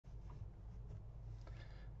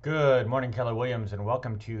Good morning, Keller Williams, and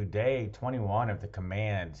welcome to day 21 of the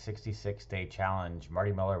Command 66-Day Challenge.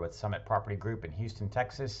 Marty Miller with Summit Property Group in Houston,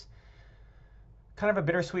 Texas. Kind of a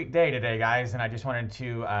bittersweet day today, guys, and I just wanted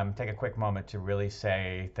to take a quick moment to really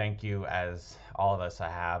say thank you, as all of us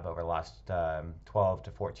have over the last 12 to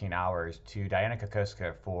 14 hours, to Diana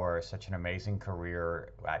Kokoska for such an amazing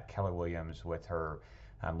career at Keller Williams with her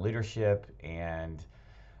leadership and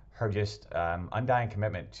her just undying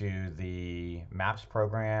commitment to the MAPS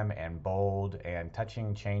program and Bold and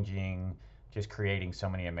touching, changing, just creating so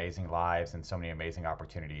many amazing lives and so many amazing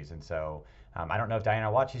opportunities. And so I don't know if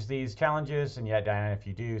Diana watches these challenges, and yet, Diana, if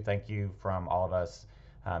you do, thank you from all of us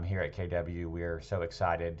here at KW. We're so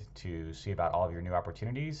excited to see about all of your new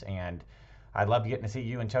opportunities, and I love getting to see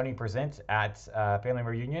you and Tony present at Family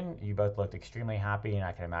Reunion. You both looked extremely happy, and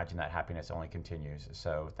I can imagine that happiness only continues.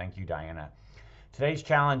 So thank you, Diana. Today's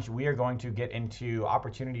challenge, we are going to get into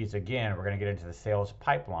opportunities again. We're going to get into the sales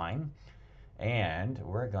pipeline, and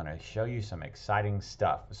we're going to show you some exciting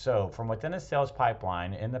stuff. So from within the sales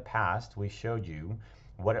pipeline, in the past, we showed you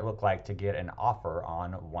what it looked like to get an offer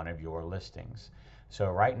on one of your listings. So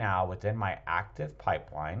right now, within my active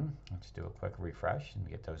pipeline, let's do a quick refresh and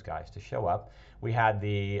get those guys to show up. We had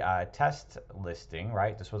the test listing,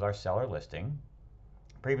 right? This was our seller listing.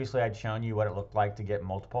 Previously, I'd shown you what it looked like to get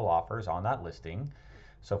multiple offers on that listing.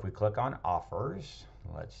 So if we click on offers,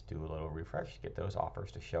 let's do a little refresh, get those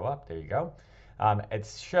offers to show up. There you go. It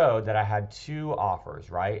showed that I had two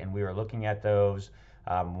offers, right? And we were looking at those.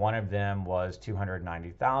 One of them was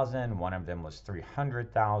 $290,000. One of them was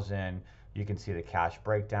 $300,000. You can see the cash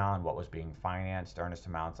breakdown, what was being financed, earnest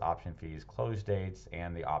amounts, option fees, close dates,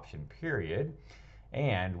 and the option period.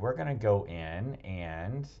 And we're going to go in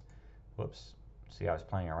and, whoops. See, I was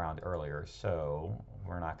playing around earlier, so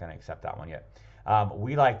we're not going to accept that one yet.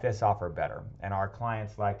 We like this offer better, and our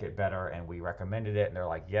clients like it better, and we recommended it, and they're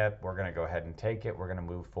like, yep, we're going to go ahead and take it. We're going to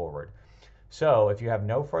move forward. So if you have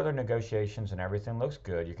no further negotiations and everything looks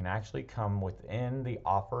good, you can actually come within the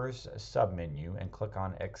offers submenu and click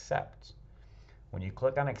on accept. When you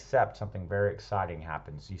click on accept, something very exciting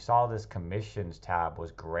happens. You saw this commissions tab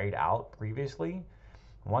was grayed out previously.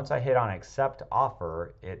 Once I hit on accept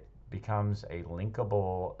offer, it becomes a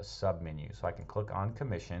linkable submenu. So I can click on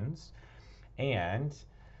commissions, and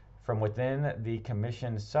from within the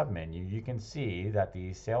commissions submenu, you can see that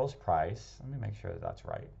the sales price, let me make sure that that's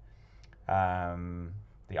right.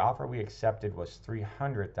 The offer we accepted was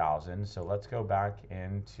 $300,000. So let's go back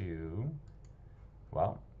into,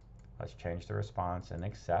 well, let's change the response and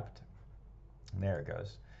accept. And there it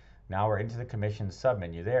goes. Now we're into the commissions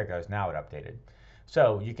submenu. There it goes. Now it updated.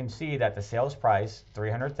 So you can see that the sales price,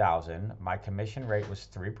 $300,000, my commission rate was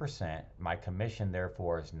 3%. My commission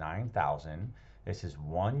therefore is $9,000. This is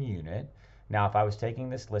one unit. Now, if I was taking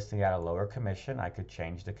this listing at a lower commission, I could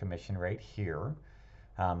change the commission rate here.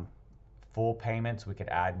 Full payments, we could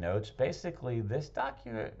add notes. Basically, this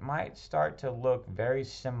document might start to look very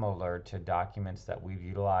similar to documents that we've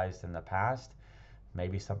utilized in the past,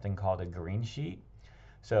 maybe something called a green sheet.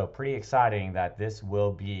 So pretty exciting that this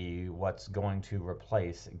will be what's going to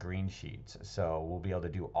replace Greensheets. So we'll be able to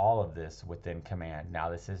do all of this within Command.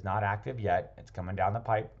 Now this is not active yet. It's coming down the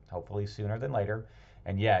pipe, hopefully sooner than later.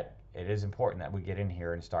 And yet it is important that we get in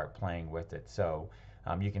here and start playing with it. So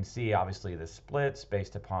you can see obviously the splits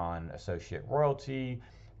based upon associate royalty,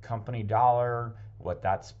 company dollar, what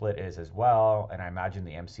that split is as well. And I imagine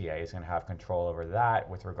the MCA is going to have control over that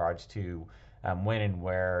with regards to when and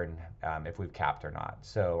where and if we've capped or not.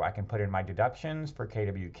 So I can put in my deductions for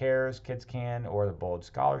KW Cares, Kids Can, or the Bold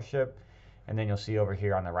Scholarship. And then you'll see over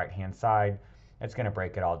here on the right-hand side, it's going to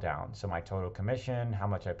break it all down. So my total commission, how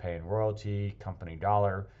much I pay in royalty, company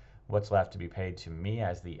dollar, what's left to be paid to me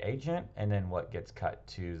as the agent, and then what gets cut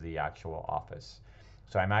to the actual office.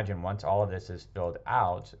 So I imagine once all of this is filled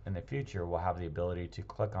out in the future, we'll have the ability to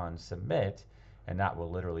click on submit, and that will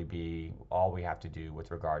literally be all we have to do with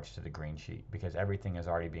regards to the green sheet, because everything is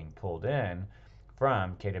already being pulled in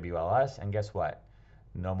from KWLS. And guess what?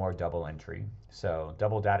 No more double entry. So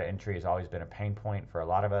double data entry has always been a pain point for a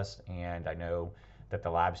lot of us, and I know that the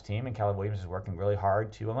labs team and Keller Williams is working really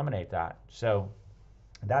hard to eliminate that. So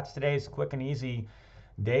that's today's quick and easy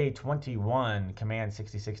day 21 Command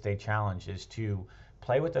 66-Day Challenge, is to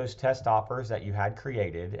play with those test offers that you had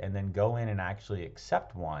created and then go in and actually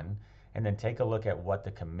accept one, and then take a look at what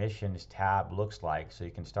the commissions tab looks like so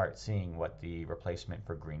you can start seeing what the replacement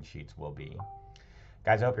for Greensheets will be.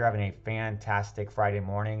 Guys, I hope you're having a fantastic Friday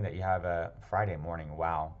morning, that you have a Friday morning,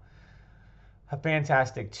 wow. A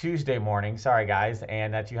fantastic Tuesday morning, sorry guys,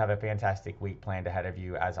 and that you have a fantastic week planned ahead of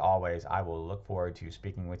you. As always, I will look forward to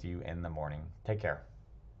speaking with you in the morning. Take care.